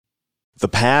The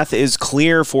path is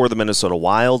clear for the Minnesota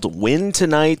Wild. Win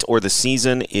tonight or the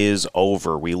season is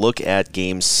over. We look at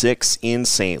Game 6 in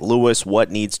St. Louis, what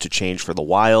needs to change for the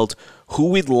Wild, who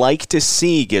we'd like to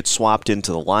see get swapped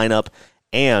into the lineup,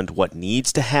 and what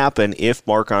needs to happen if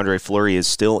Marc-Andre Fleury is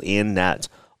still in net.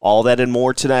 All that and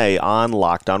more today on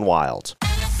Locked on Wild.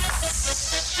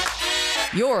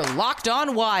 You're Locked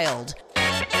on Wild,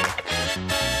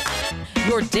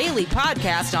 your daily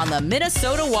podcast on the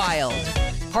Minnesota Wild.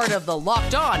 Part of the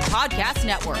Locked On Podcast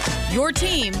Network, your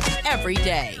team every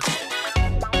day.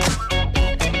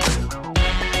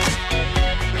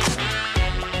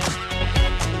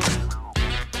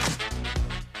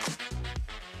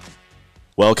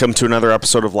 Welcome to another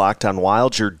episode of Locked on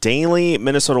Wild, your daily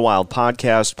Minnesota Wild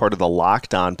podcast, part of the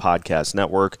Locked On Podcast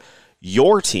Network,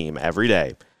 your team every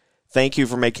day. Thank you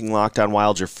for making Locked on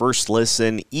Wild your first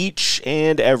listen each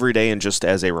and every day. And just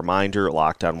as a reminder,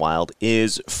 Locked on Wild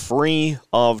is free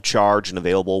of charge and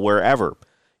available wherever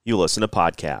you listen to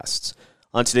podcasts.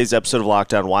 On today's episode of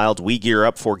Locked on Wild, we gear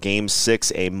up for Game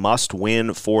 6, a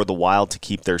must-win for the Wild to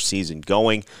keep their season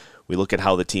going. We look at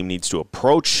how the team needs to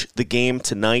approach the game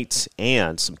tonight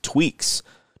and some tweaks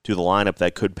to the lineup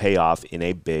that could pay off in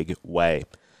a big way.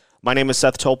 My name is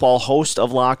Seth Topal, host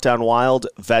of Locked on Wild,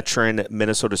 veteran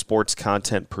Minnesota sports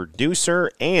content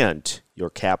producer, and your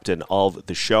captain of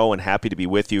the show, and happy to be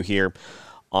with you here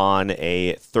on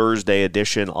a Thursday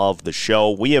edition of the show.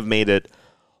 We have made it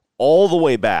all the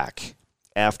way back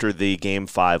after the Game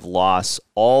 5 loss,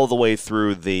 all the way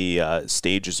through the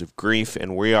stages of grief,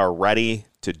 and we are ready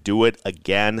to do it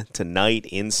again tonight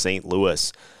in St.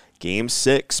 Louis. Game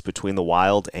 6 between the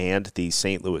Wild and the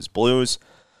St. Louis Blues.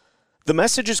 The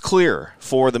message is clear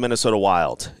for the Minnesota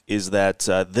Wild, is that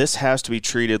this has to be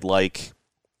treated like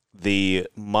the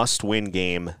must-win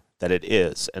game that it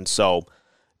is. And so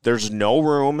there's no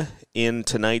room in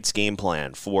tonight's game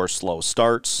plan for slow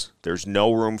starts. There's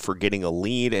no room for getting a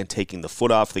lead and taking the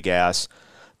foot off the gas.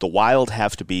 The Wild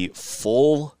have to be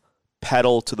full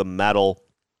pedal to the metal,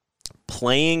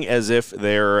 playing as if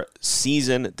their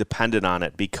season depended on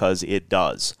it, because it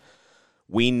does.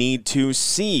 We need to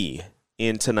see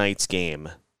in tonight's game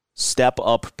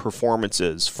step-up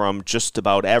performances from just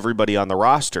about everybody on the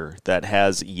roster that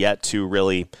has yet to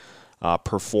really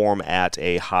perform at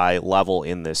a high level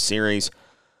in this series.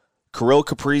 Kirill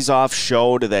Kaprizov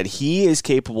showed that he is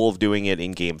capable of doing it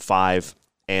in Game 5,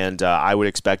 and I would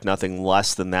expect nothing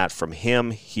less than that from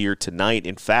him here tonight.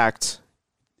 In fact,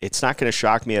 it's not going to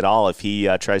shock me at all if he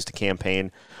tries to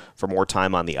campaign for more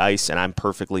time on the ice, and I'm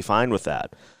perfectly fine with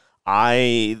that.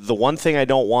 The one thing I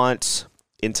don't want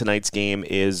in tonight's game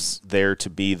is there to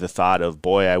be the thought of,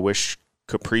 boy, I wish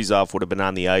Kaprizov would have been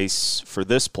on the ice for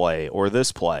this play or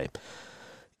this play.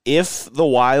 If the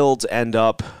Wild end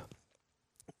up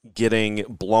getting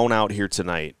blown out here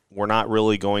tonight, we're not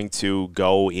really going to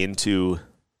go into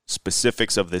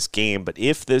specifics of this game, but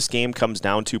if this game comes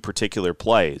down to particular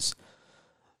plays,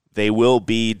 they will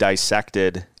be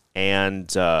dissected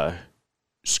and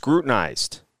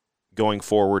scrutinized going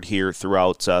forward here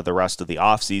throughout the rest of the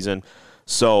offseason.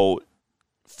 So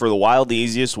for the Wild, the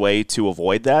easiest way to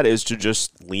avoid that is to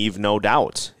just leave no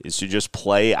doubt, is to just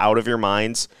play out of your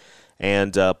minds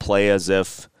and play as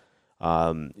if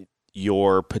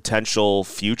your potential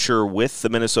future with the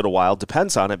Minnesota Wild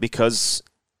depends on it, because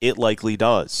it likely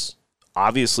does.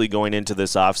 Obviously, going into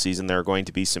this offseason, there are going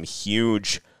to be some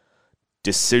huge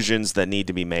decisions that need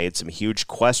to be made, some huge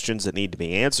questions that need to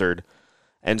be answered.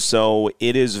 And so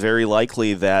it is very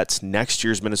likely that next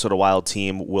year's Minnesota Wild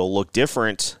team will look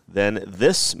different than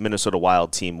this Minnesota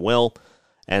Wild team will.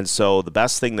 And so the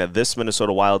best thing that this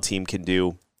Minnesota Wild team can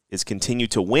do is continue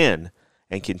to win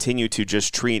and continue to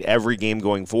just treat every game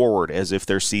going forward as if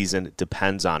their season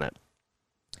depends on it.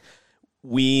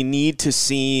 We need to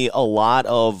see a lot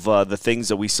of the things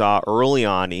that we saw early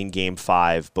on in Game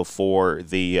 5 before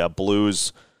the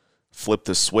Blues flipped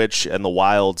the switch and the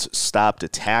Wild stopped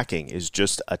attacking, is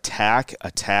just attack,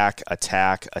 attack,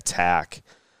 attack, attack.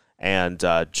 And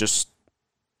just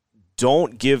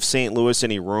don't give St. Louis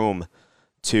any room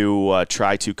to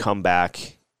try to come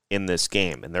back in this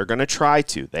game. And they're going to try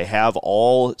to. They have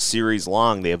all series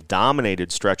long. They have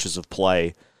dominated stretches of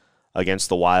play against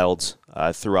the Wild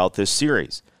throughout this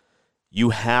series.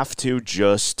 You have to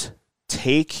just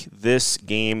take this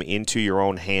game into your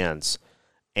own hands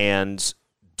and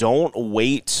don't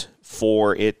wait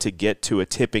for it to get to a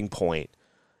tipping point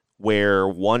where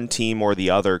one team or the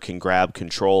other can grab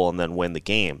control and then win the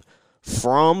game.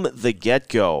 From the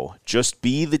get-go, just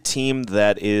be the team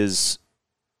that is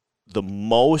the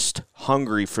most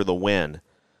hungry for the win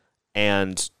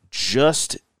and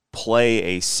just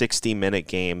play a 60-minute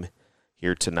game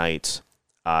here tonight.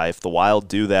 If the Wild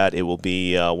do that, it will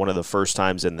be one of the first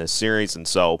times in this series, and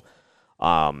so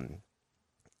I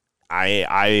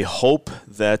hope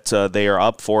that they are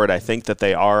up for it. I think that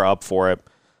they are up for it.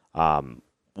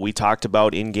 We talked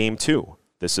about in Game 2.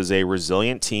 This is a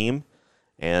resilient team,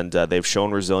 and they've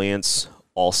shown resilience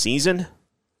all season.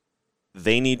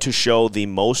 They need to show the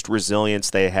most resilience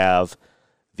they have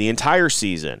the entire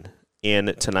season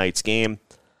in tonight's game,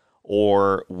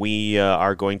 or we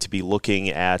are going to be looking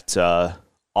at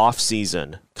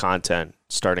off-season content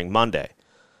starting Monday.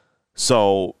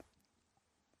 So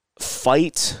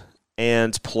fight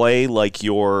and play like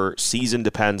your season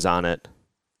depends on it,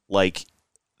 like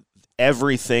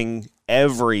everything,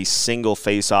 every single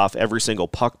face-off, every single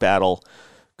puck battle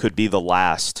could be the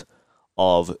last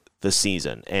of the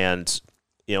season. And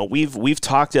you know, we've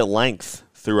talked at length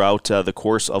throughout the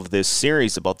course of this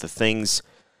series about the things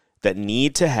that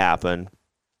need to happen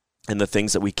and the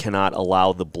things that we cannot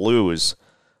allow the Blues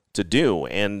to do.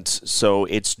 And so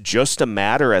it's just a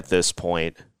matter at this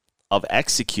point of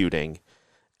executing.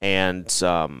 And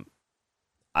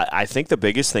I think the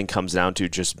biggest thing comes down to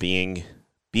just being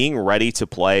ready to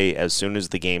play as soon as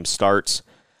the game starts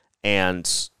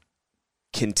and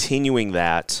continuing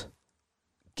that,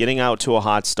 getting out to a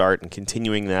hot start and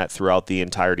continuing that throughout the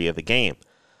entirety of the game,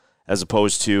 as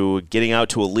opposed to getting out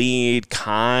to a lead,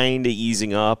 kind of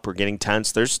easing up or getting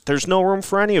tense. There's no room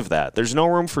for any of that. There's no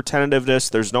room for tentativeness.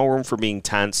 There's no room for being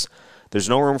tense. There's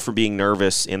no room for being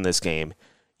nervous in this game.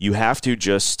 You have to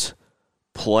just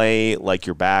play like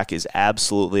your back is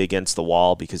absolutely against the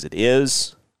wall, because it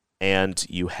is, and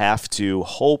you have to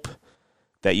hope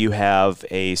that you have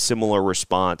a similar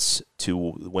response to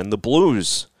when the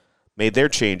Blues made their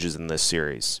changes in this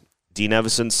series. Dean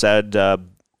Evason said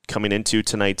coming into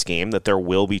tonight's game that there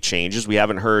will be changes. We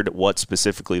haven't heard what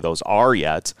specifically those are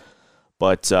yet,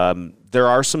 but there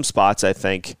are some spots, I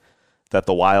think, that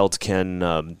the Wild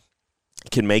can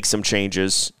make some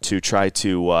changes to try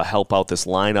to help out this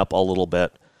lineup a little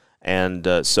bit.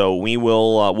 And so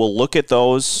we'll look at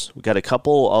those. We've got a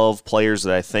couple of players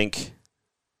that I think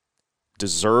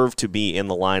deserve to be in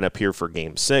the lineup here for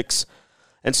Game 6.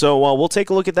 And so we'll take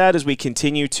a look at that as we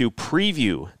continue to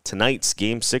preview tonight's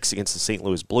Game 6 against the St.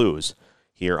 Louis Blues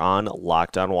here on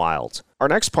Locked On Wild. Our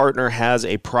next partner has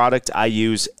a product I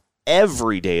use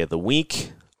every day of the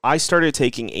week. I started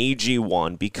taking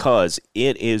AG1 because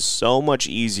it is so much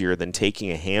easier than taking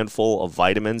a handful of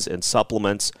vitamins and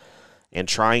supplements and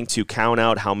trying to count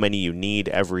out how many you need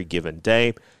every given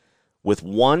day. With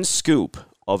one scoop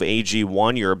of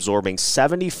AG1, you're absorbing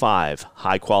 75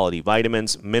 high-quality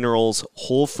vitamins, minerals,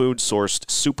 whole food-sourced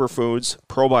superfoods,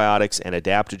 probiotics, and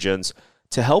adaptogens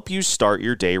to help you start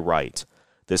your day right.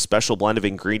 This special blend of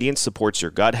ingredients supports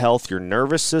your gut health, your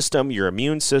nervous system, your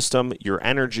immune system, your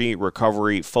energy,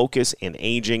 recovery, focus, and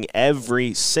aging,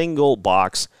 every single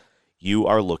box you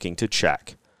are looking to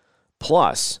check.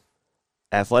 Plus,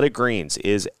 Athletic Greens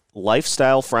is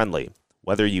lifestyle-friendly,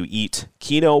 whether you eat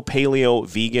keto, paleo,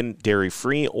 vegan,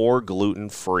 dairy-free, or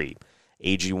gluten-free.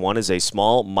 AG1 is a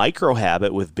small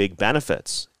micro-habit with big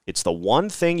benefits. It's the one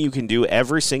thing you can do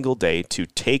every single day to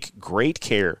take great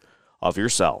care of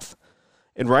yourself.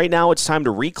 And right now, it's time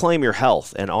to reclaim your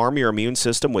health and arm your immune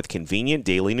system with convenient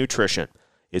daily nutrition.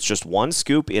 It's just one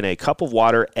scoop in a cup of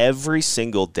water every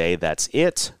single day. That's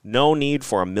it. No need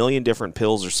for a million different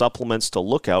pills or supplements to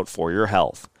look out for your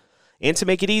health. And to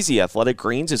make it easy, Athletic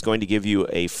Greens is going to give you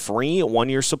a free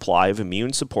 1-year supply of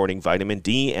immune-supporting vitamin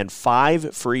D and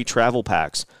 5 free travel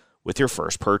packs with your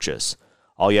first purchase.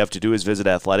 All you have to do is visit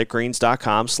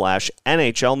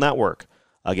athleticgreens.com/NHL Network.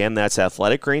 Again, that's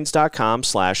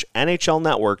athleticgreens.com/NHL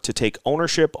Network to take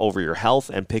ownership over your health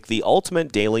and pick the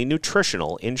ultimate daily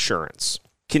nutritional insurance.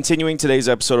 Continuing today's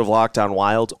episode of Locked On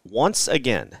Wild, once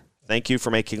again, thank you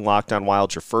for making Locked On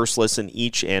Wild your first listen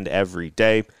each and every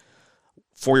day.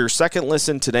 For your second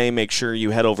listen today, make sure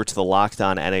you head over to the Locked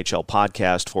On NHL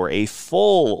podcast for a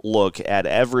full look at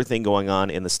everything going on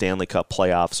in the Stanley Cup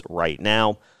playoffs right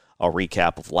now, a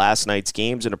recap of last night's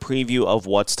games, and a preview of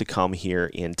what's to come here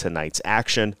in tonight's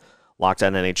action. Locked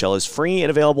On NHL is free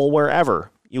and available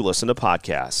wherever you listen to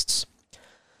podcasts.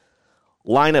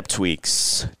 Lineup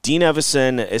tweaks. Dean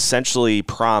Evason essentially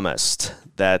promised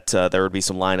that there would be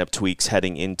some lineup tweaks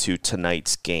heading into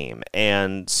tonight's game.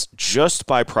 And just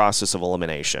by process of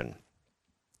elimination,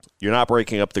 you're not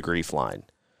breaking up the Grief line.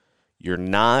 You're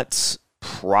not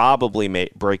probably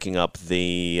breaking up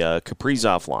the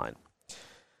Kaprizov line.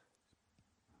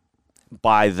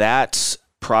 By that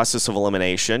process of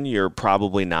elimination, you're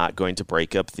probably not going to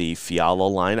break up the Fiala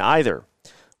line either,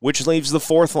 which leaves the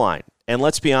fourth line. And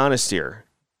let's be honest here,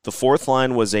 the fourth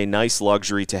line was a nice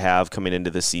luxury to have coming into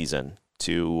the season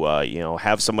to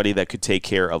have somebody that could take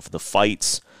care of the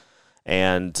fights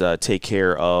and take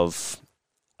care of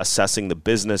assessing the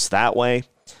business that way.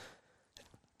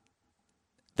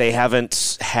 They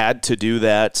haven't had to do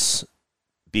that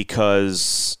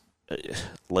because,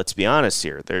 let's be honest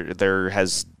here, there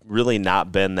has really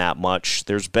not been that much.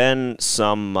 There's been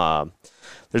some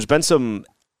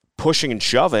pushing and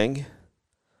shoving,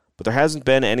 but there hasn't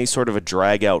been any sort of a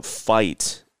drag-out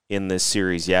fight in this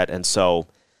series yet, and so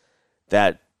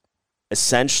that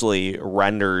essentially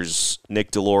renders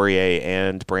Nick Deslauriers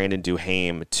and Brandon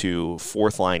Duhaime to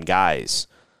fourth-line guys.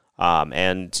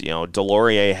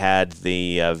 Deslauriers had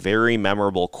the very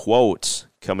memorable quote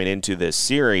coming into this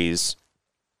series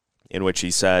in which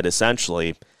he said,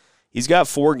 essentially, he's got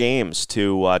 4 games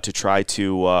to try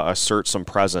to assert some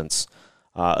presence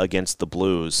against the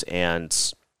Blues,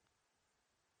 and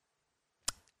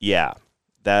yeah,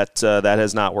 that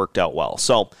has not worked out well.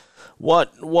 So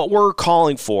what we're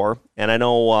calling for, and I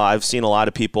know I've seen a lot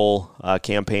of people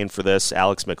campaign for this.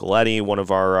 Alex Micheletti, one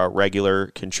of our regular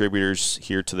contributors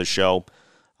here to the show,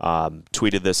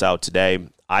 tweeted this out today.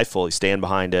 I fully stand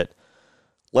behind it.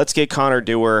 Let's get Connor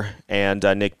Dewar and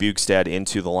Nick Bjugstad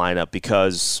into the lineup,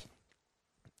 because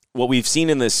what we've seen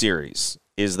in this series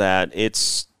is that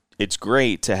it's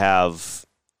great to have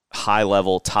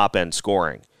high-level, top-end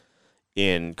scoring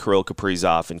in Kirill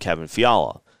Kaprizov and Kevin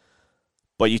Fiala.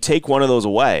 But you take one of those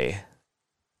away,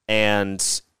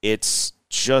 and it's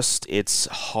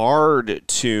hard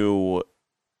to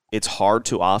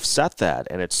offset that,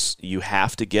 and you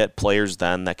have to get players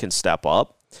then that can step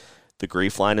up. The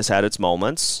Grief line has had its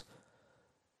moments.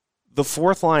 The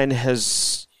fourth line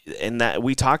has, and that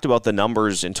we talked about the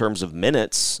numbers in terms of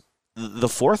minutes. The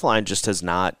fourth line just has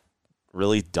not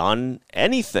really done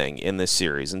anything in this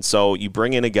series, and so you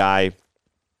bring in a guy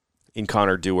in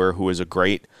Connor Dewar who is a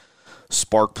great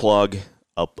spark plug,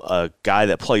 a guy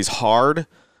that plays hard,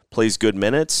 plays good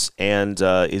minutes, and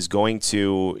is going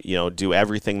to do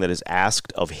everything that is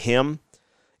asked of him,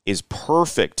 is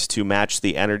perfect to match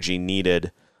the energy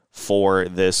needed for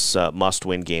this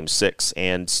must-win Game 6.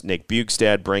 And Nick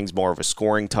Bjugstad brings more of a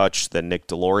scoring touch than Nick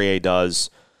Deslauriers does.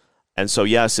 And so,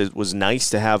 yes, it was nice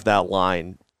to have that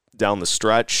line down the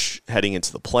stretch heading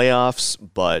into the playoffs,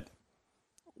 but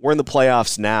we're in the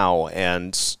playoffs now,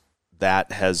 and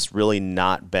that has really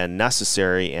not been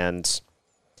necessary, and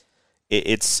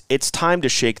it's time to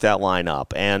shake that line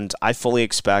up. And I fully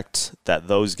expect that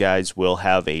those guys will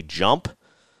have a jump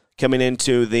coming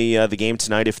into the game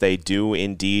tonight if they do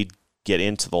indeed get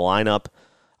into the lineup.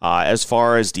 As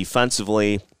far as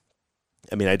defensively,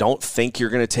 I mean, I don't think you're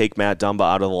going to take Matt Dumba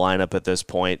out of the lineup at this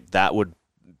point. That would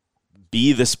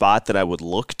be the spot that I would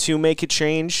look to make a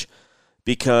change,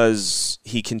 because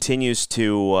he continues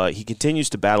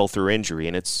to battle through injury,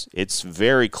 and it's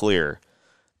very clear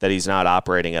that he's not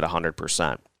operating at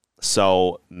 100%.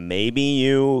 So maybe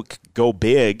you go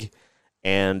big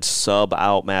and sub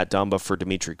out Matt Dumba for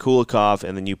Dmitry Kulikov,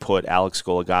 and then you put Alex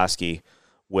Goligoski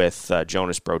with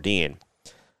Jonas Brodin.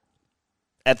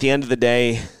 At the end of the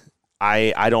day,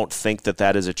 I don't think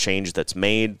that is a change that's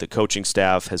made. The coaching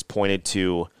staff has pointed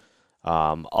to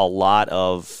a lot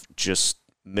of just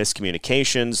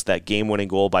miscommunications. That game-winning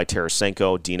goal by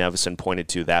Tarasenko, Dean Evason pointed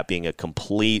to that being a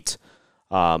complete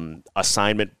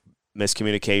assignment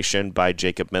miscommunication by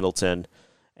Jacob Middleton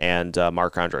and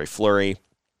Marc-Andre Fleury,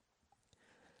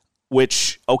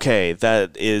 which, okay,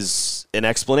 that is an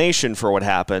explanation for what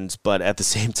happened, but at the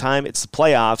same time, it's the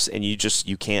playoffs, and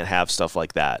you can't have stuff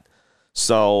like that.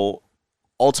 So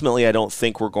ultimately, I don't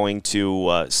think we're going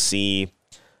to see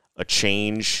a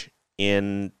change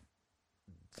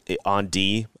on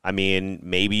D. I mean,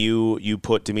 maybe you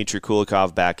put Dmitry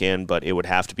Kulikov back in, but it would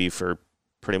have to be for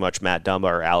pretty much Matt Dumba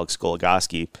or Alex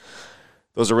Goligoski.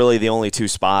 Those are really the only 2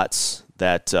 spots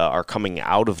that are coming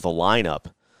out of the lineup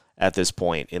at this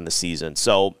point in the season.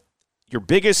 So your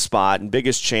biggest spot and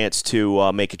biggest chance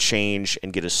to make a change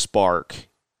and get a spark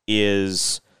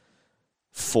is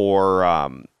for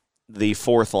the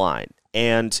fourth line.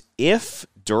 And if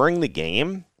during the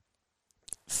game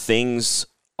things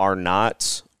are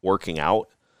not working out,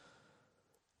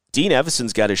 Dean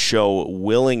Evason's got to show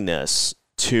willingness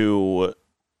to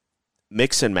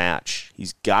mix and match.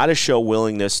 He's got to show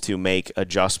willingness to make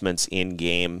adjustments in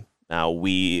game. Now,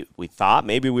 we thought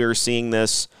maybe we were seeing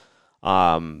this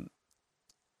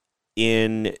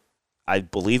in, I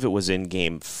believe it was in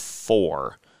Game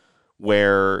 4,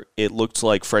 where it looked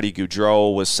like Freddie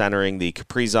Gaudreau was centering the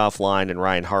Kaprizov line and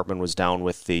Ryan Hartman was down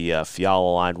with the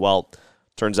Fiala line. Well,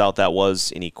 turns out that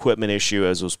was an equipment issue,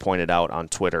 as was pointed out on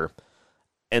Twitter.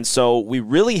 And so we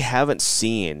really haven't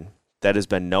seen that has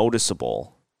been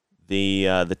noticeable,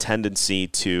 the tendency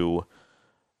to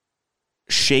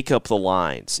shake up the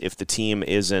lines if the team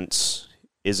isn't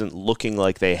looking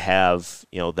like they have,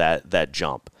 that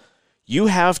jump. You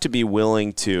have to be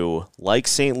willing to, like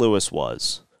St. Louis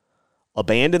was,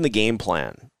 abandon the game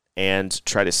plan and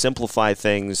try to simplify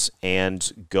things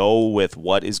and go with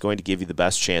what is going to give you the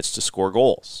best chance to score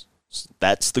goals.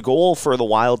 That's the goal for the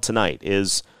Wild tonight,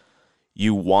 is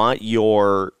you want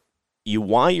your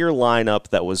lineup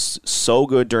that was so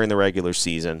good during the regular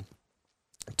season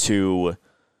to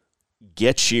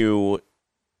get you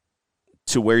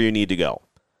to where you need to go.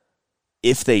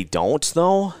 If they don't,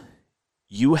 though,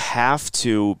 you have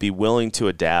to be willing to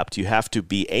adapt. You have to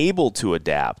be able to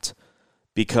adapt,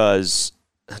 because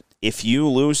if you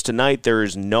lose tonight,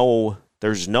 there's no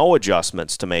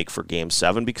adjustments to make for Game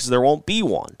 7 because there won't be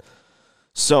one.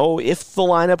 So if the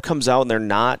lineup comes out and they're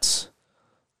not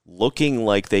looking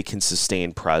like they can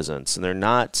sustain presence and they're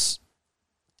not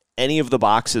any of the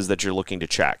boxes that you're looking to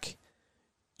check,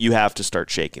 you have to start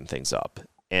shaking things up.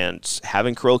 And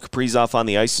having Kirill Kaprizov on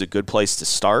the ice is a good place to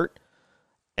start.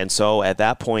 And so at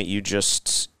that point,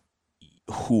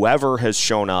 whoever has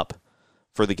shown up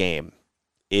for the game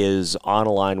is on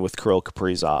a line with Kirill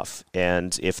Kaprizov.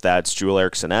 And if that's Joel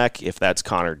Eriksson Ek, if that's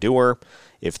Connor Dewar,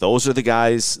 if those are the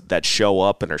guys that show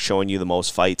up and are showing you the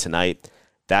most fight tonight,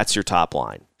 that's your top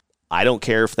line. I don't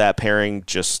care if that pairing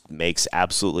just makes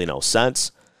absolutely no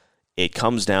sense. It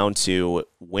comes down to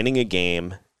winning a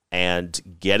game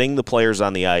and getting the players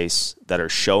on the ice that are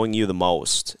showing you the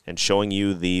most and showing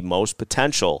you the most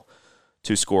potential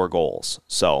to score goals.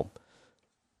 So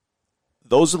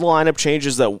those are the lineup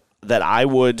changes that I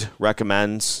would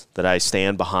recommend, that I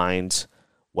stand behind.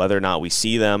 Whether or not we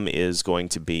see them is going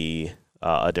to be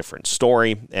a different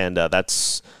story, and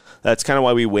that's kind of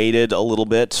why we waited a little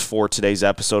bit for today's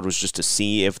episode, was just to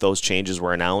see if those changes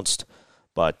were announced,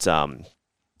 but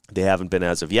they haven't been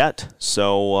as of yet,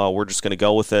 so we're just going to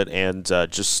go with it, and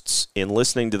just in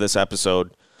listening to this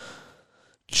episode,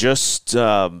 just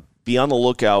be on the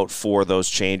lookout for those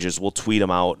changes. We'll tweet them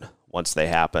out once they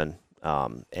happen,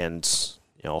 and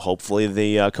hopefully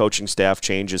the coaching staff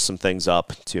changes some things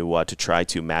up to try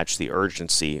to match the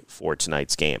urgency for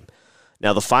tonight's game.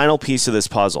 Now, the final piece of this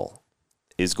puzzle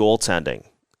is goaltending,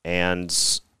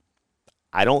 and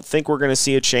I don't think we're going to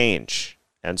see a change.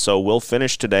 And so we'll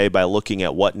finish today by looking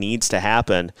at what needs to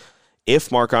happen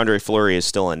if Marc-Andre Fleury is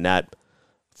still in net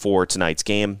for tonight's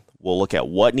game. We'll look at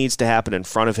what needs to happen in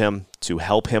front of him to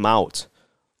help him out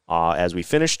as we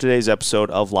finish today's episode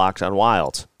of Locked on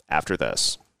Wild after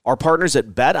this. Our partners at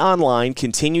BetOnline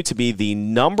continue to be the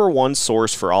number one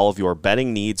source for all of your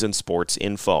betting needs and sports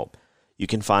info. You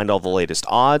can find all the latest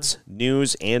odds,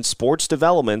 news, and sports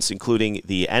developments, including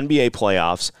the NBA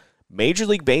playoffs, Major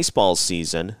League Baseball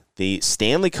season, the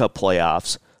Stanley Cup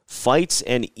playoffs, fights,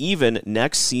 and even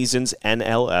next season's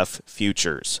NLF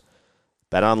futures.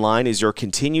 BetOnline is your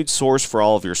continued source for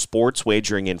all of your sports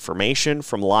wagering information,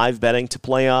 from live betting to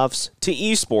playoffs to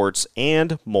esports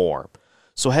and more.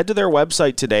 So head to their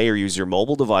website today or use your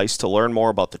mobile device to learn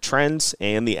more about the trends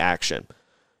and the action.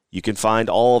 You can find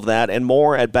all of that and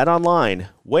more at BetOnline,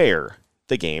 where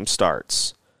the game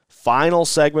starts. Final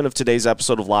segment of today's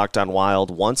episode of Locked on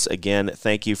Wild. Once again,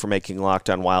 thank you for making Locked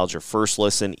on Wild your first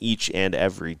listen each and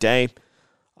every day.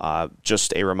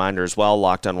 Just a reminder as well,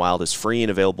 Locked on Wild is free and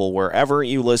available wherever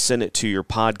you listen to your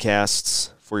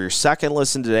podcasts. For your second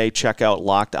listen today, check out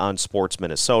Locked on Sports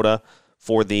Minnesota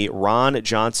for the Ron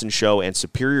Johnson Show and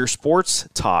Superior Sports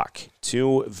Talk.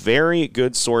 Two very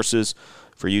good sources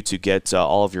for you to get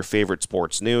all of your favorite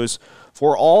sports news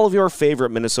for all of your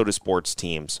favorite Minnesota sports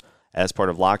teams as part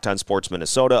of Locked on Sports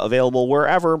Minnesota, available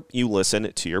wherever you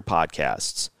listen to your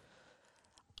podcasts.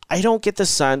 I don't get the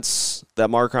sense that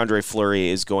Marc-Andre Fleury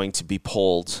is going to be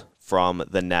pulled from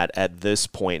the net at this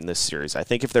point in this series. I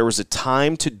think if there was a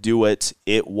time to do it,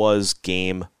 it was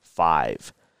Game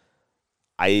 5.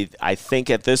 I think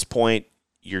at this point,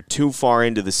 you're too far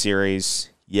into the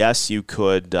series. Yes, you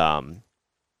could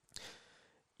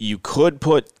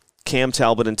put Cam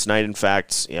Talbot in tonight. In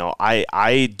fact,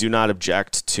 I do not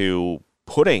object to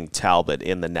putting Talbot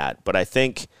in the net, but I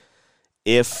think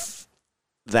if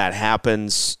that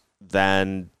happens,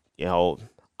 then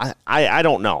I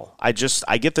don't know. I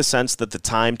get the sense that the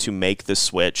time to make the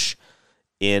switch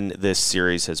in this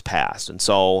series has passed, and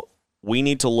so we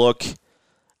need to look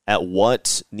at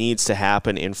what needs to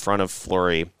happen in front of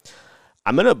Fleury.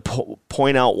 I'm going to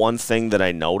point out one thing that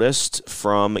I noticed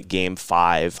from Game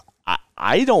 5.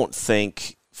 I don't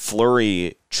think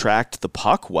Fleury tracked the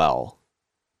puck well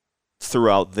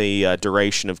throughout the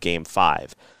duration of Game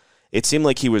 5. It seemed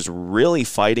like he was really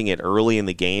fighting it early in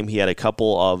the game. He had a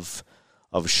couple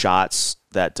of shots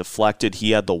that deflected.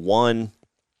 He had the one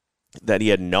that he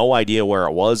had no idea where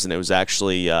it was, and it was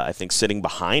actually, I think, sitting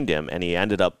behind him, and he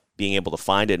ended up being able to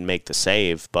find it and make the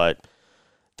save. But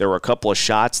there were a couple of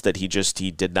shots that he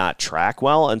did not track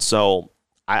well, and so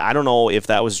I don't know if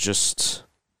that was just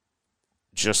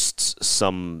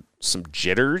some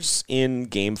jitters in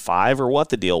Game 5 or what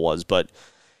the deal was, but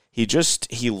he did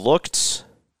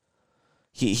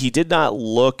not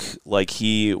look like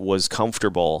he was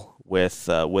comfortable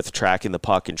with tracking the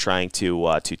puck and trying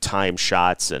to time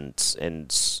shots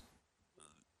and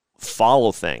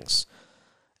follow things.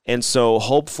 And so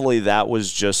hopefully that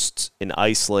was just an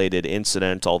isolated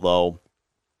incident, although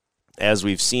as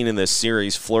we've seen in this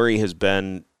series, Fleury has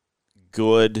been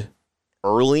good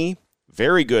early,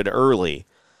 very good early,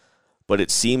 but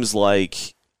it seems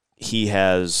like he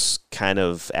has kind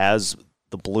of, as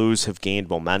the Blues have gained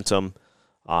momentum,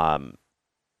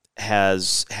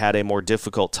 has had a more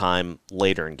difficult time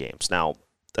later in games. Now,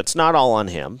 that's not all on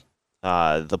him.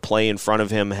 The play in front of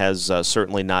him has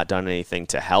certainly not done anything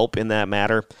to help in that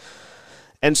matter.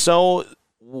 And so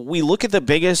we look at the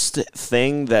biggest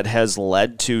thing that has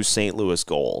led to St. Louis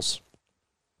goals,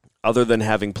 other than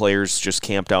having players just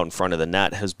camped out in front of the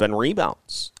net, has been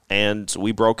rebounds. And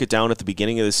we broke it down at the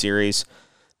beginning of the series,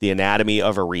 the anatomy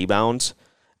of a rebound.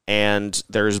 And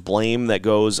there's blame that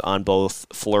goes on both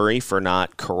Fleury for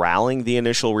not corralling the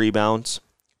initial rebounds,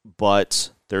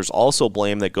 but there's also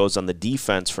blame that goes on the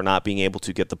defense for not being able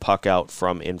to get the puck out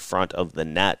from in front of the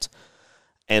net.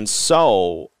 And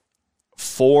so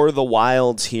for the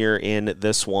Wilds here in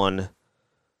this one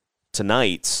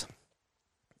tonight,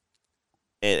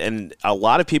 and a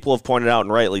lot of people have pointed out,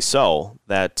 and rightly so,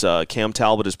 that Cam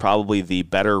Talbot is probably the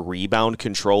better rebound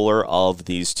controller of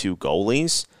these two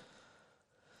goalies.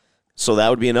 So that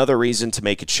would be another reason to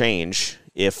make a change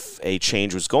if a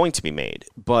change was going to be made.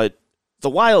 But the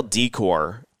Wild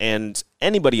decor and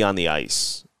anybody on the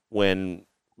ice when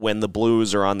the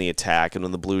Blues are on the attack and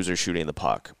when the Blues are shooting the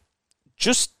puck,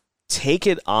 just take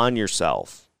it on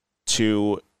yourself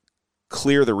to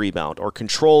clear the rebound or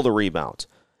control the rebound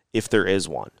if there is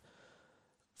one.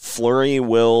 Fleury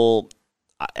will,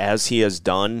 as he has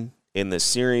done in this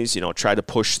series, try to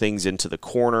push things into the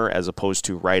corner as opposed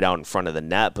to right out in front of the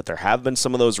net. But there have been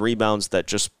some of those rebounds that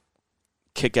just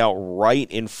kick out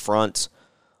right in front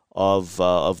of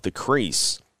the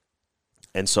crease.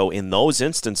 And so in those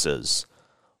instances,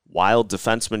 Wild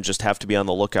defensemen just have to be on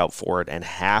the lookout for it and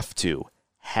have to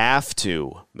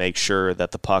make sure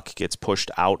that the puck gets pushed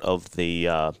out of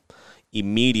the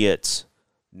immediate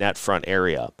net front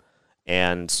area.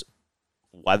 And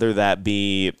whether that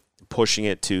be pushing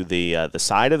it to the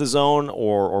side of the zone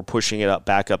or pushing it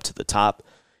back up to the top,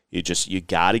 you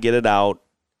got to get it out.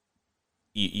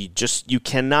 You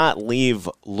cannot leave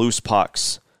loose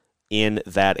pucks in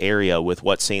that area with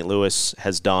what St. Louis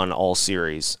has done all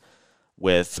series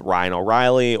with Ryan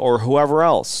O'Reilly or whoever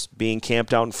else being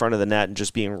camped out in front of the net and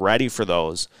just being ready for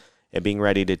those and being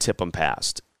ready to tip them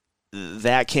past.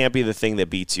 That can't be the thing that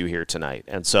beats you here tonight.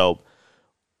 And so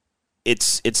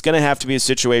it's going to have to be a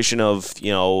situation of,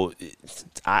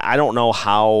 I don't know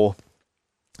how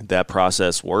that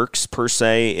process works per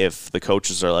se. If the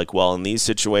coaches are like, well, in these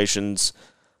situations,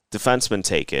 defensemen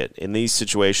take it. In these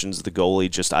situations, the goalie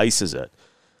just ices it.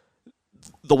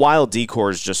 The Wild decor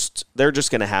is they're just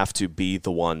going to have to be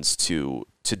the ones to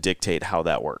dictate how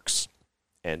that works.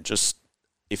 And just,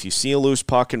 if you see a loose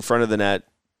puck in front of the net,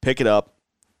 pick it up,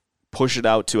 push it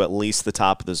out to at least the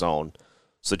top of the zone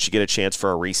so that you get a chance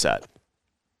for a reset.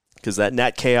 Because that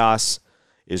net chaos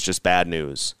is just bad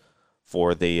news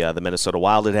for the Minnesota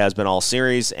Wild. It has been all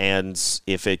series, and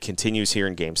if it continues here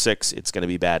in Game 6, it's going to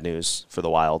be bad news for the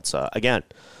Wilds again.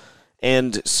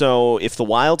 And so if the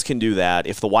Wilds can do that,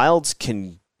 if the Wilds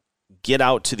can get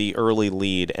out to the early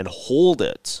lead and hold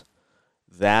it,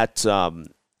 that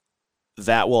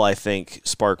will, I think,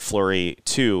 spark Fleury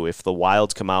too. If the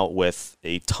Wilds come out with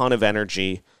a ton of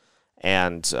energy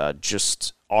and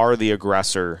just are the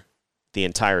aggressor the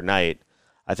entire night,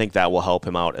 I think that will help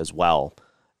him out as well.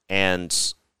 And,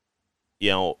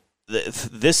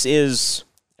 this is,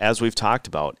 as we've talked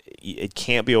about, it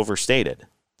can't be overstated.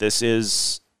 This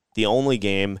is the only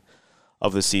game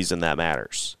of the season that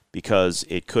matters because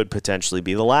it could potentially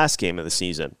be the last game of the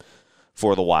season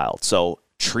for the Wild. So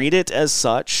treat it as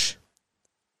such.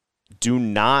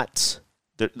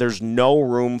 There's no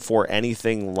room for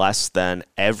anything less than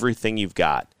everything you've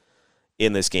got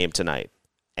in this game tonight.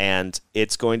 And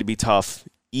it's going to be tough,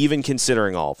 even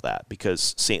considering all of that,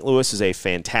 because St. Louis is a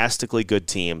fantastically good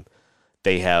team.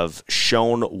 They have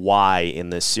shown why in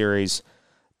this series,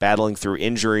 battling through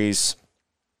injuries.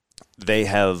 They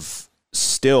have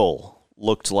still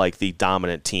looked like the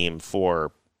dominant team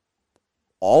for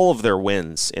all of their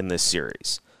wins in this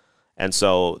series. And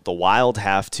so the Wild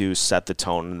have to set the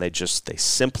tone, and they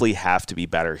simply have to be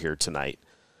better here tonight.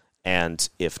 And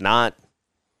if not,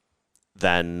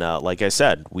 then, like I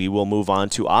said, we will move on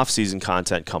to off-season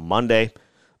content come Monday.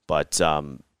 But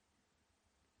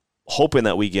hoping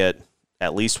that we get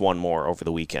at least one more over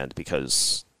the weekend,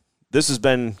 because this has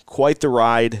been quite the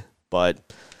ride,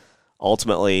 but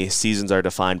ultimately seasons are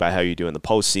defined by how you do in the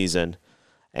postseason.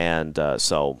 And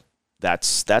so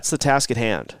that's the task at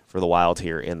hand for the Wild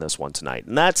here in this one tonight.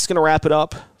 And that's going to wrap it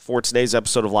up for today's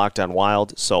episode of Locked On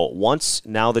Wild. So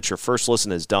now that your first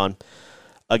listen is done,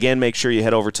 again, make sure you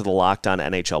head over to the Locked On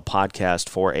NHL podcast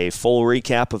for a full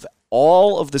recap of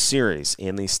all of the series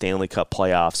in the Stanley Cup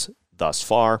playoffs thus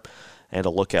far, and a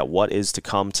look at what is to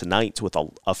come tonight with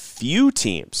a few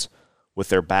teams with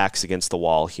their backs against the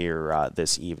wall here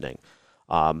this evening.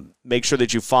 Make sure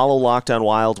that you follow Locked On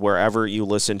Wild wherever you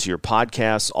listen to your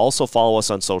podcasts. Also follow us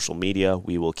on social media.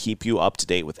 We will keep you up to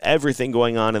date with everything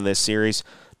going on in this series,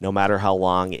 no matter how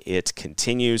long it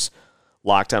continues.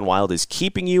 Locked On Wild is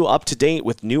keeping you up to date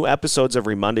with new episodes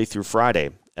every Monday through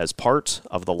Friday as part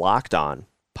of the Locked On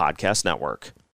Podcast Network.